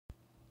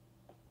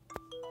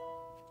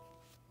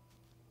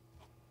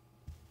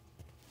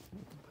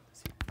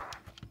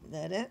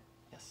That it?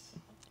 Yes.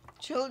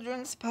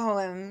 Children's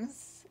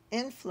poems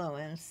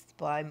influenced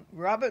by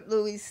Robert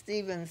Louis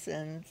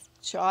Stevenson's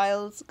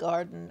Child's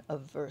Garden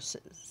of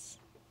Verses.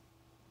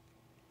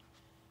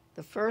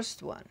 The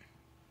first one.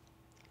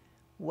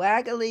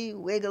 Waggly,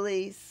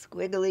 wiggly,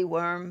 squiggly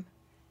worm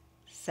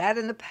sat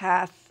in the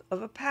path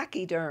of a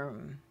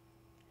pachyderm.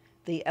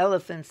 The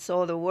elephant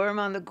saw the worm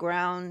on the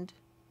ground,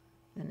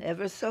 and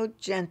ever so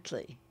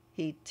gently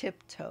he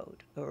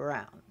tiptoed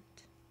around.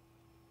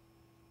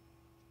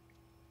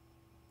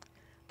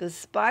 The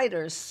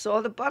spider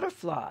saw the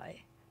butterfly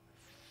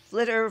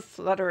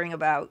fluttering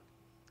about.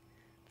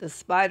 The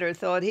spider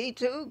thought he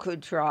too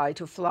could try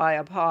to fly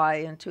up high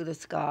into the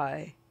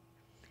sky.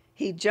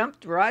 He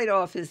jumped right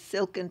off his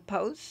silken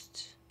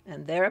post,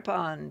 and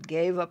thereupon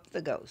gave up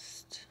the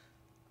ghost.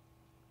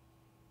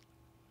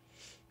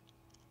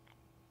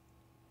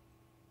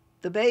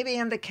 The baby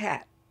and the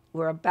cat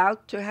were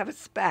about to have a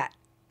spat.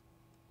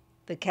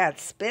 The cat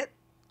spit,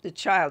 the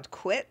child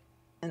quit,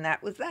 and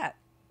that was that.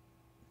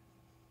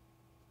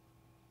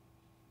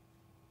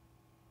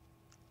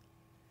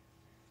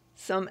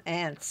 Some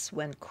ants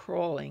went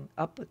crawling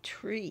up a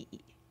tree.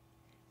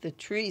 The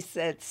tree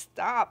said,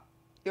 "Stop,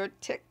 you're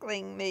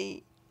tickling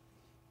me."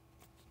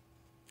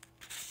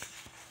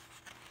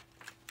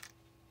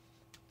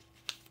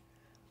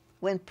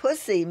 When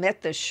Pussy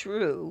met the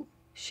shrew,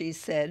 she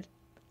said,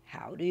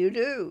 "How do you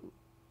do?"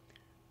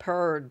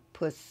 Purred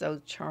Puss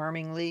so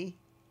charmingly,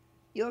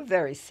 "You're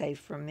very safe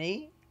from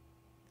me."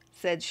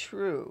 Said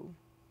Shrew,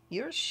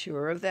 "You're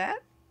sure of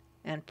that?"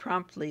 and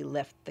promptly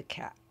left the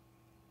cat.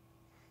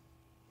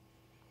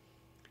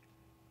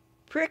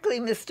 Prickly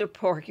Mr.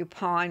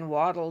 Porcupine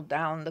waddled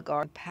down the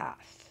garden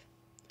path,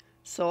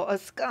 saw a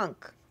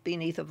skunk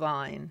beneath a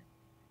vine.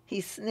 He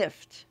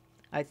sniffed,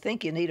 "I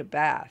think you need a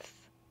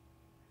bath."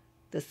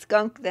 The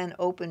skunk then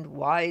opened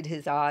wide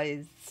his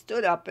eyes,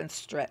 stood up and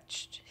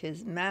stretched,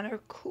 his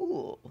manner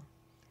cool.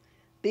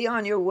 "Be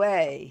on your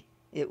way,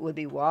 it would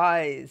be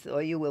wise,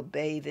 or you will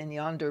bathe in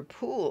yonder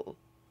pool."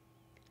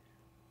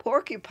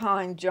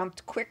 Porcupine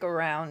jumped quick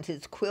around,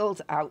 his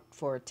quills out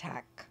for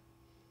attack.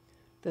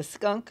 The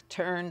skunk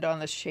turned on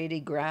the shady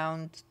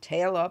ground,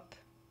 tail up,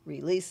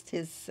 released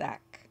his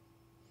sack.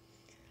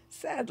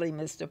 Sadly,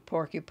 Mr.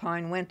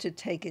 Porcupine went to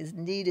take his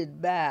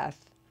needed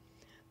bath,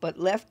 but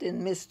left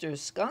in Mr.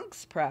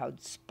 Skunk's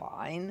proud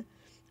spine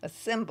a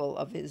symbol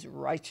of his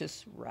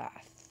righteous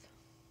wrath.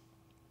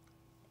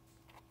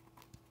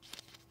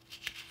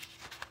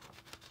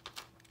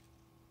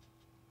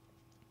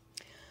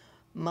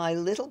 My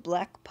little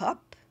black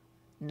pup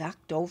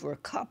knocked over a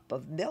cup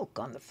of milk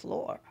on the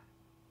floor.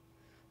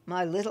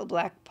 My little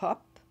black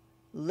pup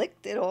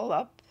licked it all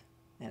up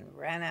and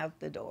ran out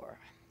the door.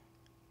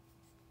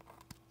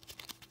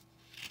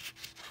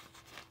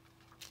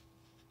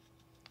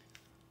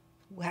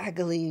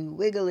 Waggly,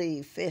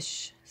 wiggly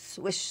fish,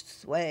 swish,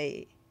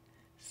 sway,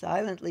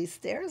 silently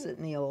stares at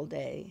me all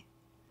day.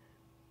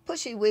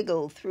 Pushy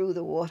wiggle through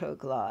the water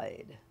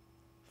glide,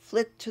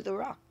 flit to the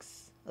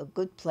rocks, a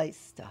good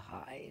place to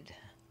hide.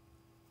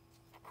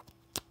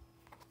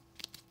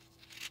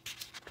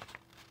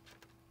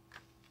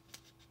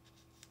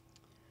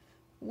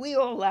 We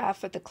all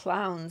laugh at the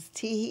clowns,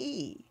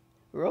 tee-hee.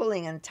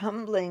 Rolling and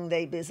tumbling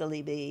they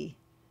busily be.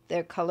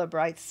 Their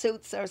color-bright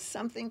suits are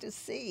something to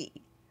see.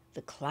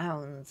 The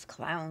clowns,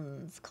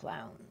 clowns,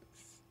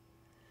 clowns.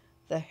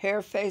 The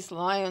hair-faced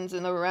lions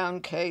in the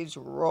round cage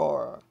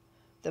roar.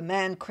 The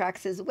man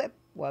cracks his whip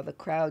while the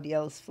crowd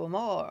yells for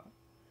more.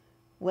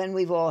 When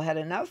we've all had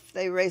enough,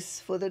 they race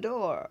for the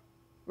door,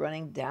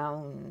 running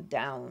down,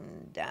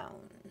 down,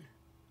 down.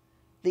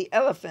 The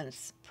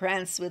elephants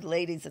prance with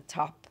ladies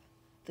atop.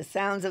 The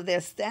sounds of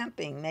their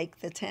stamping make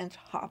the tent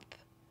hop.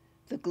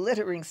 The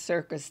glittering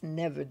circus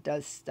never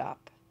does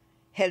stop.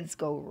 Heads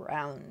go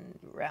round,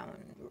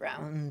 round,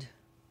 round.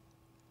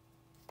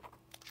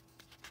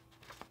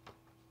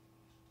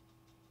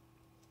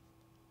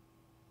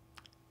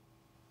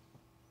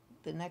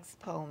 The next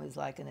poem is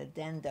like an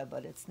addenda,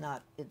 but it's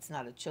not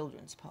a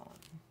children's poem.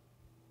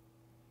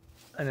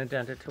 An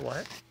addenda to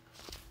what?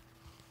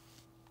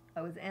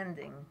 I was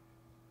ending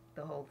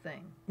the whole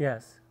thing,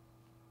 Yes.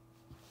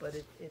 but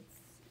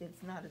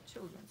it's not a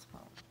children's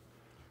poem.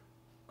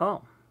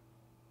 Oh.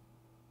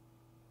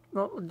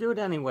 Well, we'll do it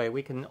anyway.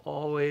 We can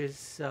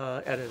always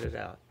edit it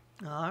out.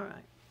 All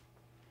right.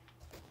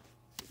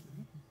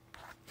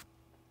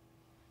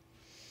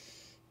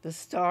 The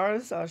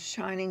stars are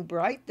shining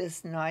bright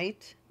this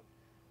night.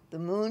 The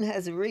moon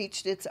has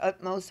reached its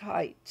utmost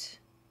height.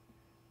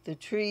 The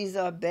trees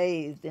are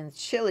bathed in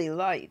chilly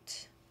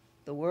light.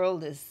 The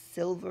world is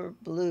silver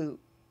blue.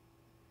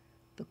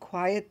 The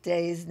quiet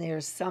days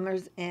near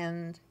summer's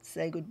end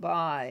say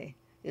goodbye.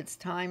 It's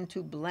time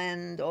to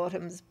blend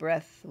autumn's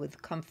breath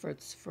with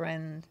comfort's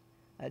friend.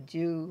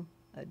 Adieu,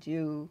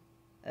 adieu,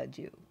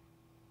 adieu.